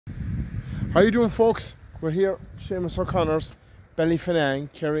How you doing, folks? We're here, Seamus O'Connor's,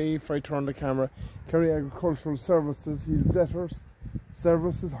 Blenerhassetts, Kerry, if I turn the camera, Kerry Agricultural Services. He's Zetters,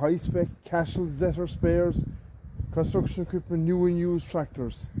 Services, high spec, casual Zetter spares, construction equipment, new and used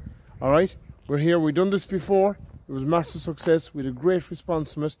tractors. Alright, we're here, we've done this before, it was massive success, we had a great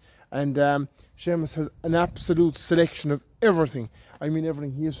response from it, and Seamus has an absolute selection of everything. I mean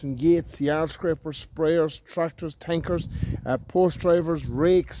everything. He has from gates, yard scrapers, sprayers, tractors, tankers, post drivers,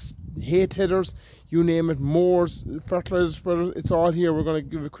 rakes, hay headers, you name it, mowers, fertilizer spreaders, it's all here. We're going to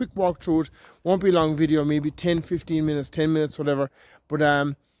give a quick walk through it. Won't be a long video, maybe 10-15 minutes, 10 minutes, whatever.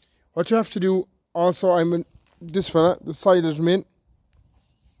 But what you have to do also, I'm in this fella, the silage man.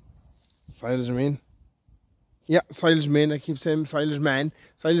 Yeah, silage man, I keep saying silage man.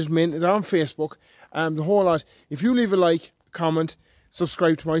 Silage man, they're on Facebook. The whole lot. If you leave a like, comment,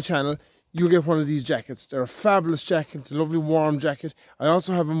 subscribe to my channel, you'll get one of these jackets. They're a fabulous jacket. It's a lovely warm jacket. I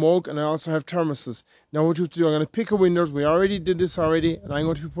also have a mug and I also have thermoses. Now what you have to do, I'm going to pick a winners. We already did this already, and I'm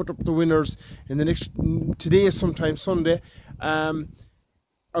going to put up the winners in the next, today is sometime Sunday. I'm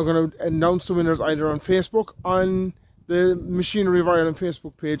going to announce the winners either on Facebook, on the Machinery of Ireland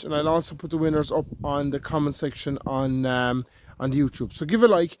Facebook page, and I'll also put the winners up on the comment section on the YouTube. So give a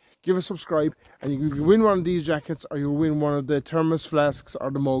like, give a subscribe, and you can win one of these jackets, or you'll win one of the thermos flasks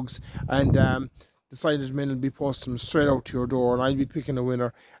or the mugs, and the silage men will be posting them straight out to your door, and I'll be picking a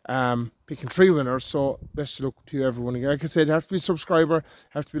winner, picking 3 winners. So best of luck to you, everyone. Again, like I said, it has to be a subscriber,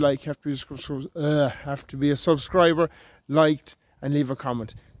 have to be like, have to be a subscriber, liked, and leave a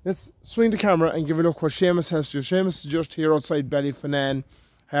comment. Let's swing the camera and give a look what Seamus has to do. Seamus is just here outside Blenerhassetts,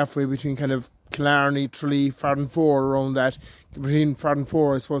 halfway between kind of Killarney, Tralee, Fardenfore, around that. Between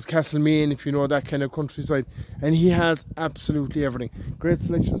Fardenfore, I suppose, Castlemaine, if you know that kind of countryside. And he has absolutely everything. Great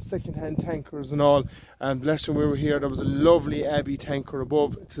selection of second-hand tankers and all. And last time we were here, there was a lovely Abbey tanker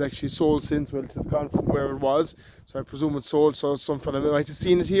above. It is actually sold since. Well, it has gone from where it was. So I presume it's sold. So some fella might have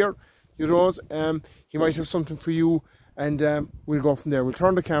seen it here. You know, he might have something for you. And we'll go from there. We'll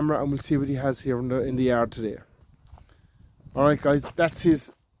turn the camera and we'll see what he has here in the yard today. Alright guys, that's his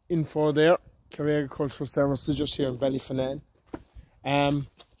info there. Kerry Agricultural Services just here in Blenerhassetts.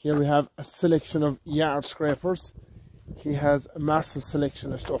 Here we have a selection of yard scrapers. He has a massive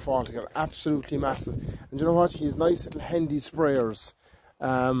selection of stuff altogether, absolutely massive. And you know what? He has nice little handy sprayers.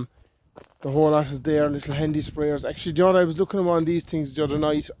 The whole lot is there, little handy sprayers. Actually, do you know what? I was looking at one of these things the other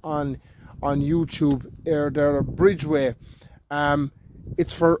night on YouTube. They're a Bridgeway.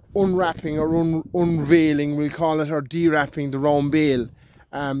 It's for unwrapping or unveiling, we'll call it, or de-wrapping the round bale.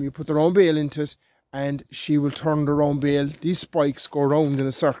 You put the round bale into it, and she will turn the round bale. These spikes go around in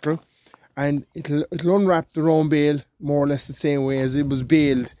a circle, and it'll unwrap the round bale more or less the same way as it was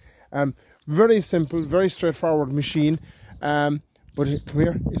baled. Very simple, very straightforward machine. But come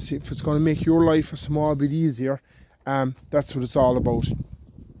here, if it's going to make your life a small bit easier, that's what it's all about.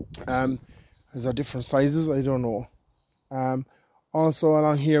 Is there different sizes? I don't know. Also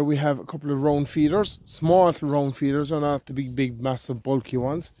along here we have a couple of round feeders, small little round feeders, they're not the big massive bulky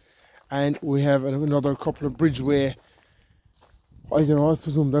ones. And we have another couple of Bridgeway, I don't know, I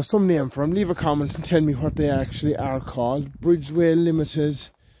presume there's some name for them. Leave a comment and tell me what they actually are called. Bridgeway Limited,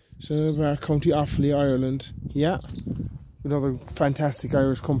 County Offaly, Ireland. Yeah, another fantastic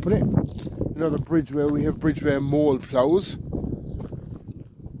Irish company. Another Bridgeway, we have Bridgeway mole ploughs.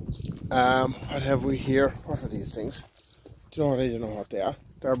 What have we here? What are these things? Do you know what? I don't know what they are.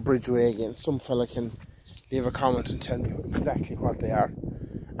 They're Bridgeway again. Some fella can leave a comment and tell me exactly what they are.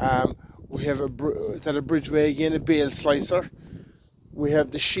 We have a Bridgeway again, a bale slicer. We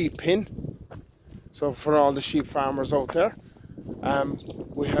have the sheep pin, so for all the sheep farmers out there.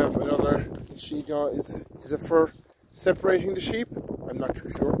 We have another sheep. Is it for separating the sheep? I'm not too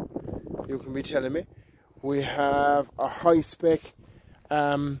sure. You can be telling me. We have a high spec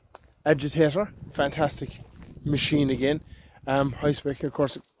agitator, fantastic machine again. High spec, of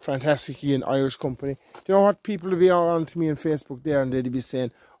course, fantastic again, Irish company. Do you know what? People will be on to me on Facebook there, and they'll be saying,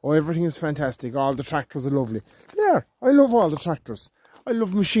 oh, everything is fantastic, all the tractors are lovely. There, I love all the tractors. I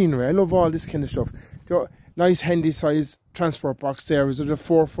love machinery, I love all this kind of stuff. You know, nice handy size transport box there. Is it a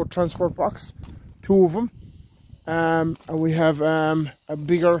 4-foot transport box? 2 of them. And we have a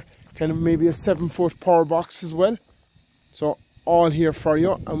bigger, kind of maybe a 7-foot power box as well. So all here for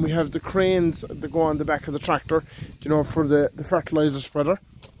you. And we have the cranes that go on the back of the tractor, you know, for the fertilizer spreader.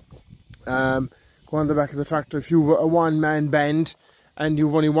 Go on the back of the tractor. If you've a one-man band and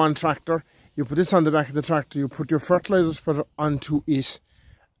you've only one tractor, you put this on the back of the tractor, you put your fertilizer spreader onto it,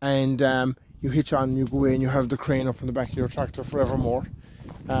 and you hitch on and you go away, and you have the crane up on the back of your tractor forevermore.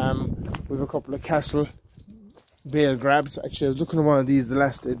 We have a couple of Castle bale grabs. Actually, I was looking at one of these the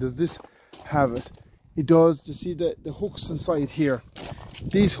last day. There's this have it. It does. You see the hooks inside here.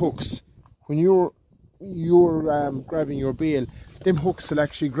 These hooks, when you're grabbing your bale, them hooks will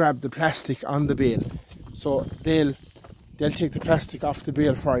actually grab the plastic on the bale, so they'll take the plastic off the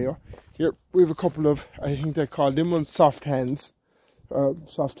bale for you. Here we have a couple of, I think they call them ones soft hands,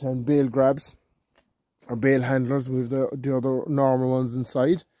 soft hand bale grabs or bale handlers. We have the other normal ones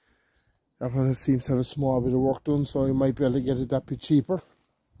inside. That one seems to have a small bit of work done, so you might be able to get it that bit cheaper.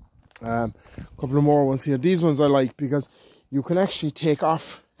 A couple of more ones here. These ones I like because you can actually take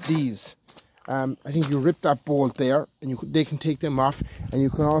off these. I think you rip that bolt there, and they can take them off, and you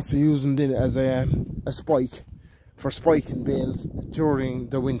can also use them then as a spike for spiking bales during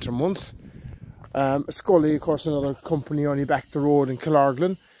the winter months. Scully, of course, another company only back the road in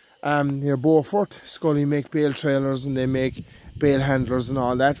Killarglen. Near Beaufort, Scully make bale trailers and they make bale handlers and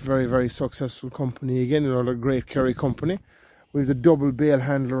all that. Very, very successful company again. Another great Kerry company. We have a double bale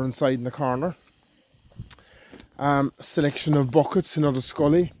handler inside in the corner. Selection of buckets, another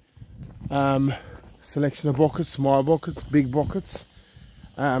Scully. Selection of buckets, small buckets, big buckets.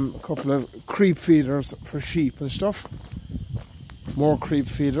 A couple of creep feeders for sheep and stuff. More creep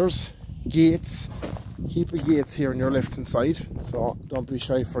feeders. Gates. Heap of gates here on your left hand side, so don't be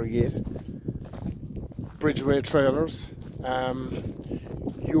shy for a gate. Bridgeway trailers.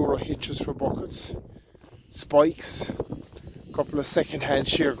 Euro hitches for buckets. Spikes. A couple of second hand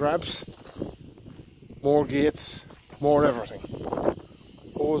shear grabs. More gates. More everything.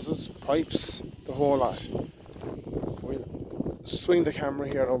 Hoses, pipes, the whole lot. We'll swing the camera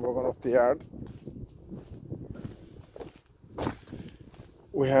here and we're going up the yard.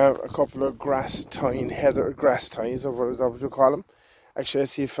 We have a couple of heather grass tines, or is that what you call them? Actually, I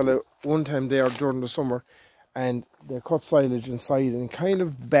see a fellow one time there during the summer, and they cut silage inside in kind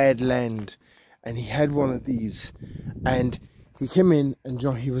of bad land, and he had one of these, and he came in and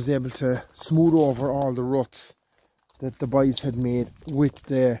he was able to smooth over all the ruts that the boys had made with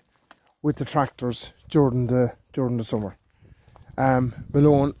the tractors during the summer.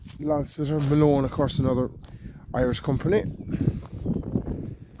 Malone, Logsplitter, Malone, of course, another Irish company.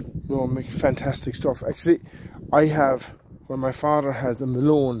 Malone make fantastic stuff. Actually, I have, well, my father has a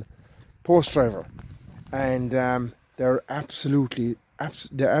Malone post driver, and they're absolutely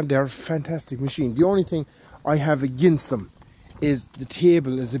they're a fantastic machine. The only thing I have against them is the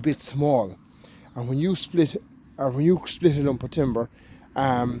table is a bit small, and when you split a lump of timber,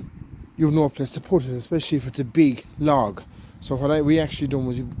 you've no place to put it, especially if it's a big log. So what we actually done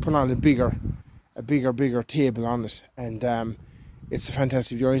was we put on a bigger table on it, and it's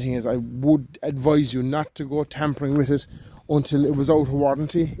fantastic. The only thing is I would advise you not to go tampering with it until it was out of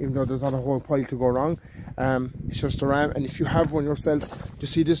warranty, even though there's not a whole pile to go wrong. It's just a ram, and if you have one yourself, you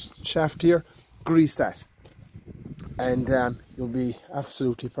see this shaft here, grease that, and you'll be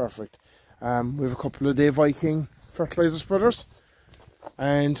absolutely perfect. We have a couple of Day Viking fertilizer spreaders,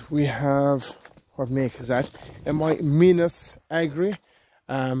 and we have, what make is that? Minas Agri.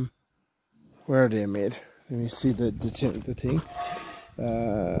 Where are they made? Let me see the thing.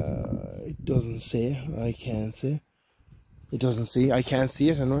 It doesn't say. I can't say. It doesn't say. I can't see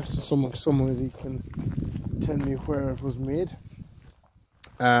it. Unless somebody can tell me where it was made.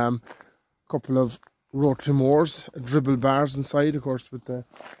 Couple of rotary mowers, dribble bars inside, of course, with the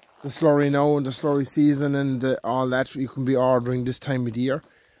slurry now and the slurry season and all that. You can be ordering this time of the year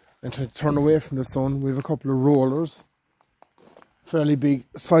and try to turn away from the sun. We have a couple of rollers. Fairly big,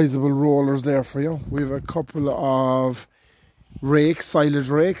 sizable rollers there for you. We have a couple of rakes, silage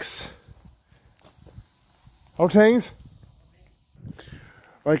rakes. How things?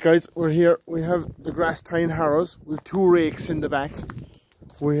 Right guys, we're here. We have the grass tine harrows. We have 2 rakes in the back.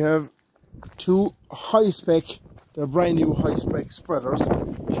 We have 2 high spec, they're brand new high spec spreaders.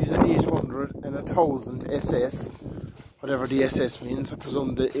 She's an 800 and 1000 SS. Whatever the SS means. I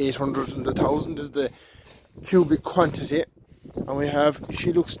presume the 800 and the 1000 is the cubic quantity. And we have,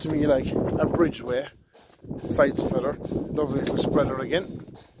 she looks to me like a Bridgeway side spreader. Lovely little spreader again.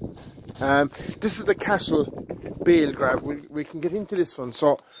 This is the Castle bale grab. We can get into this one,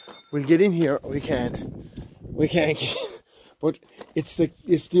 so we'll get in here. We can't get, but it's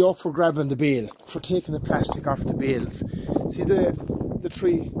the up for grabbing the bale, for taking the plastic off the bales. See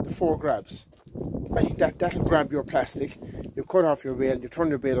the 4 grabs. I think that'll grab your plastic. You cut off your bale, you turn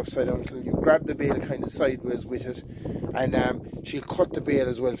your bale upside down until you grab the bale kind of sideways with it, and she'll cut the bale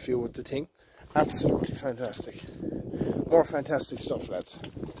as well for you with the thing. Absolutely fantastic. More fantastic stuff, lads.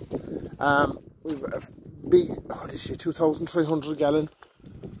 We've a big, what is she, 2,300 gallon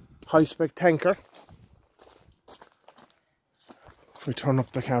high spec tanker. If we turn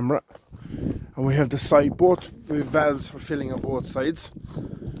up the camera, and we have the side, both with valves for filling on both sides.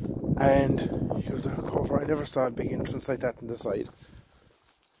 And here's the cover. I never saw a big entrance like that on the side.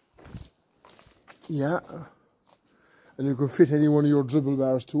 Yeah. And you can fit any one of your dribble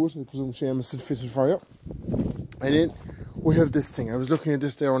bars to it. I presume Seamus had fitted for you. And then we have this thing. I was looking at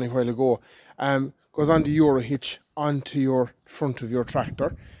this there only a while ago. Goes on the Euro hitch onto your front of your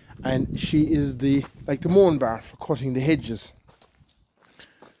tractor. And she is like the mowing bar for cutting the hedges.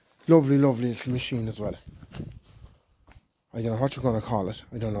 Lovely, lovely little machine as well. I don't know what you're going to call it.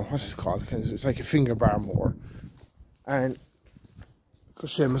 I don't know what it's called. It's like a finger bar mower. And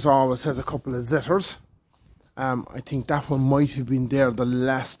Seamus always has a couple of Zetters. I think that one might have been there the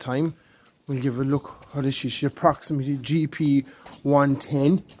last time. We'll give a look. What is she? She's approximately GP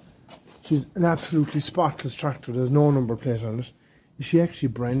 110. She's an absolutely spotless tractor. There's no number plate on it. Is she actually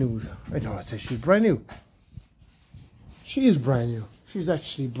brand new? I don't know. I'd say she's brand new. She is brand new. She's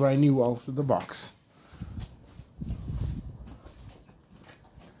actually brand new out of the box.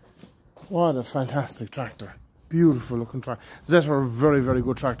 What a fantastic tractor. Beautiful looking tractor. Zetter, a very, very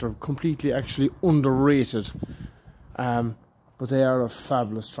good tractor. Completely actually underrated. But they are a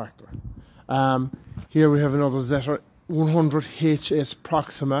fabulous tractor. Here we have another Zetter. 100 HS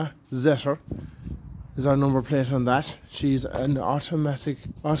Proxima Zetter is our number plate on that. She's an automatic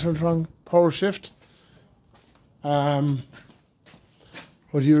Autotron power shift. What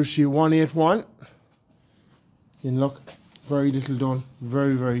year is she? 181. You can look, very little done.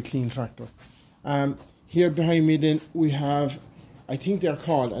 Very, very clean tractor. Here behind me then we have, I think they're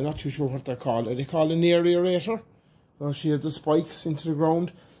called, I'm not too sure what they're called. Are they called an aerator? Well, she has the spikes into the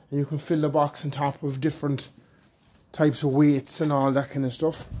ground and you can fill the box on top of different types of weights and all that kind of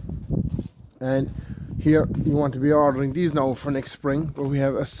stuff. And here you want to be ordering these now for next spring, but we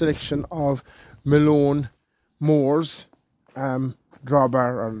have a selection of Malone mowers,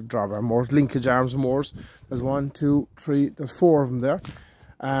 drawbar mowers, linkage arms mowers. There's 1, 2, 3, there's 4 of them there.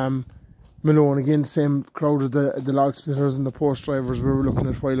 Malone again, same crowd as the log splitters and the post drivers we were looking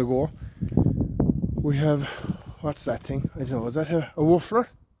at a while ago. We have, what's that thing? I don't know, is that a woofler?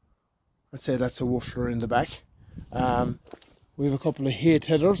 I'd say that's a woofler in the back. We have a couple of hay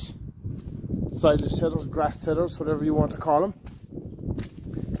tethers, silage tethers, grass tethers, whatever you want to call them.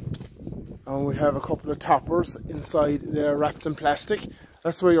 And we have a couple of toppers inside there wrapped in plastic.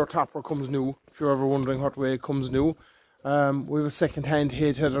 That's where your topper comes new, if you're ever wondering what way it comes new. We have a second-hand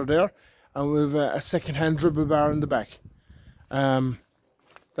hay tether there, and we have a second-hand dribble bar in the back.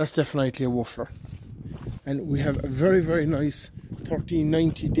 That's definitely a woofler. And we have a very, very nice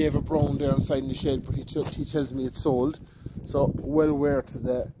 1390 David Brown there inside in the shed, but he tells me it's sold. So well aware to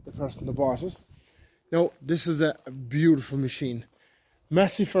the person that bought it. Now, this is a beautiful machine.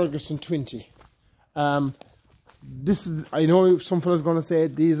 Massey Ferguson 20. This is, I know some fella's going to say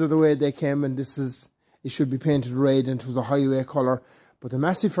these are the way they came and it should be painted red and it was a highway colour. But the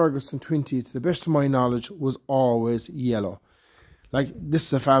Massey Ferguson 20, to the best of my knowledge, was always yellow. Like, this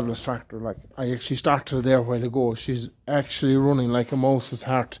is a fabulous tractor. Like, I actually started her there a while ago. She's actually running like a mouse's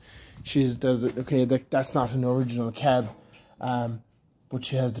heart. That's not an original cab. But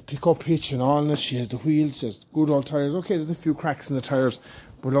she has the pickup hitch and all that. She has the wheels. She has good old tyres. Okay, there's a few cracks in the tyres,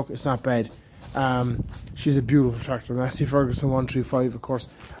 but look, it's not bad. She's a beautiful tractor. Massey Ferguson 135, of course,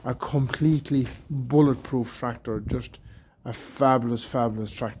 a completely bulletproof tractor. Just a fabulous,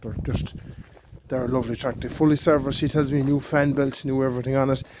 fabulous tractor. They're a lovely tractor. Fully serviced. She tells me new fan belt, new everything on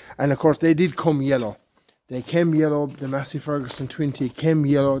it. And of course, they did come yellow. They came yellow. The Massey Ferguson 20 came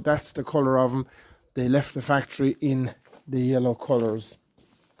yellow. That's the colour of them. They left the factory in the yellow colours.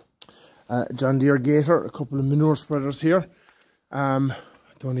 John Deere Gator, a couple of manure spreaders here. Don't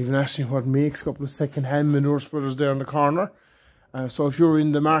even ask me what makes. A couple of second-hand manure spreaders there in the corner. So if you're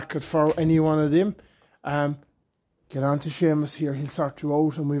in the market for any one of them, get on to Seamus here. He'll sort you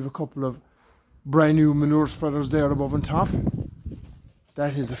out. And we have a couple of brand new manure spreaders there above and top.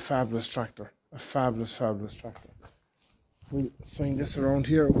 That is a fabulous tractor. A fabulous, fabulous tractor. We'll swing this around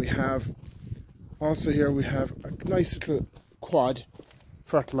here. We have also here we have a nice little quad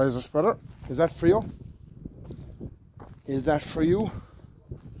fertilizer spreader. Is that for you? Is that for you?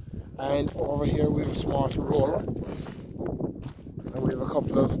 And over here we have a small roller. And we have a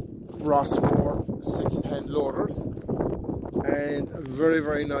couple of Rossmore second-hand loaders. And a very,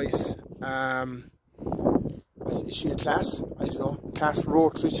 very nice, is she a class? I don't know. Class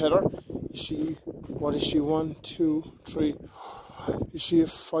rotary tether. Is she, what is she, 1, 2, 3, is she a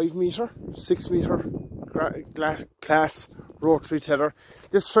 5 metre, 6 metre class rotary tether?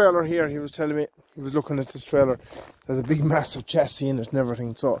 This trailer here, he was telling me, he was looking at this trailer, there's a big massive chassis in it and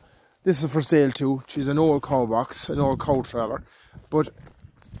everything, so this is for sale too. She's an old cow box, an old cow trailer, but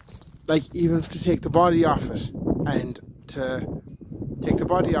like even to take the body off it and to take the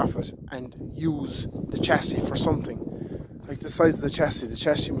body off it and use the chassis for something. Like the size of the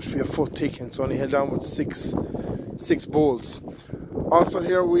chassis must be a foot thick, and it's only held down with six bolts. Also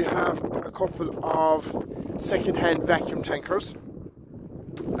here we have a couple of second-hand vacuum tankers.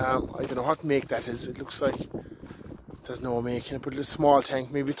 I don't know what make that is. It looks like there's no make in it, but a small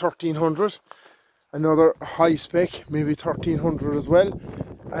tank, maybe 1300. Another high spec, maybe 1300 as well.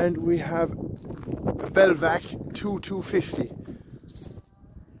 And we have a Belvac 2250.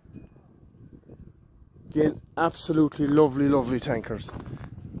 Again, absolutely lovely tankers.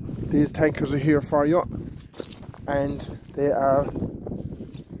 These tankers are here for you, and they're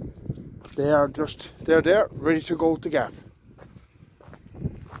there ready to go to gap.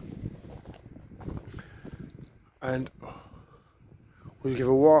 And we'll give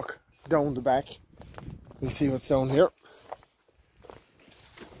a walk down the back. We'll see what's down here.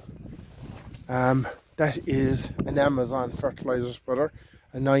 That is an Amazon fertilizer spreader,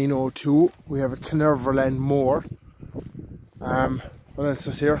 a 902. We have a Considerably more. What else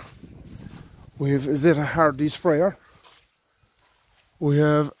is here? We have, is it a Hardy sprayer? We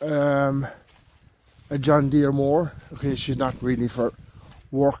have a John Deere mower. Okay, she's not really for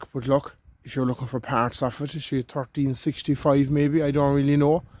work, but look, if you're looking for parts of it, is she 1365 maybe? I don't really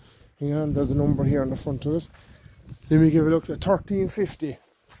know. Hang on, there's a number here on the front of it. Let me give a look at 1350.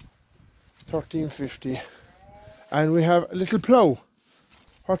 1350. And we have a little plough.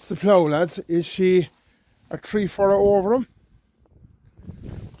 What's the plough, lads? Is she a 3/4 over them?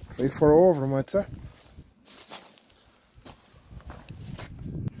 3/4 over them, I'd say.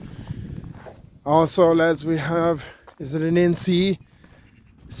 Also, lads, we have, is it an NC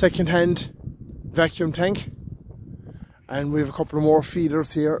second-hand vacuum tank? And we have a couple of more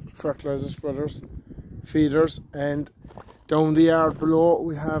feeders here, fertilizer spreaders, feeders, and down the yard below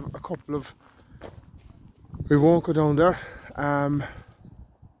we have a couple of, we won't go down there,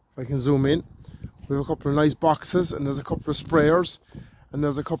 if I can zoom in, we have a couple of nice boxes, and there's a couple of sprayers, and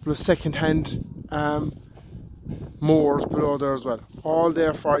there's a couple of second-hand mowers below there as well, all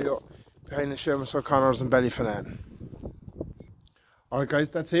there for you behind the Seamus O'Connor's and Ballyfinane. Alright guys,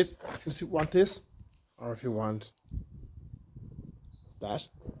 that's it. If you want this, or if you want that,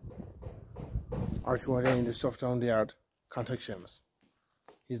 or if you want any of this stuff down the yard, contact Seamus.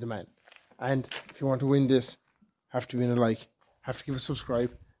 He's the man. And if you want to win this, have to win a like, have to give a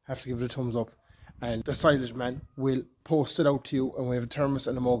subscribe, have to give it a thumbs up, and the silage man will post it out to you, and we have a thermos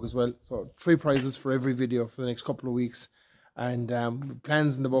and a mug as well. So 3 prizes for every video for the next couple of weeks, and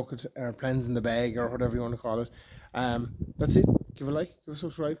plans in the bucket, or plans in the bag, or whatever you want to call it. That's it. Give a like, give a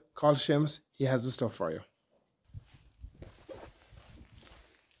subscribe, call Seamus, he has the stuff for you.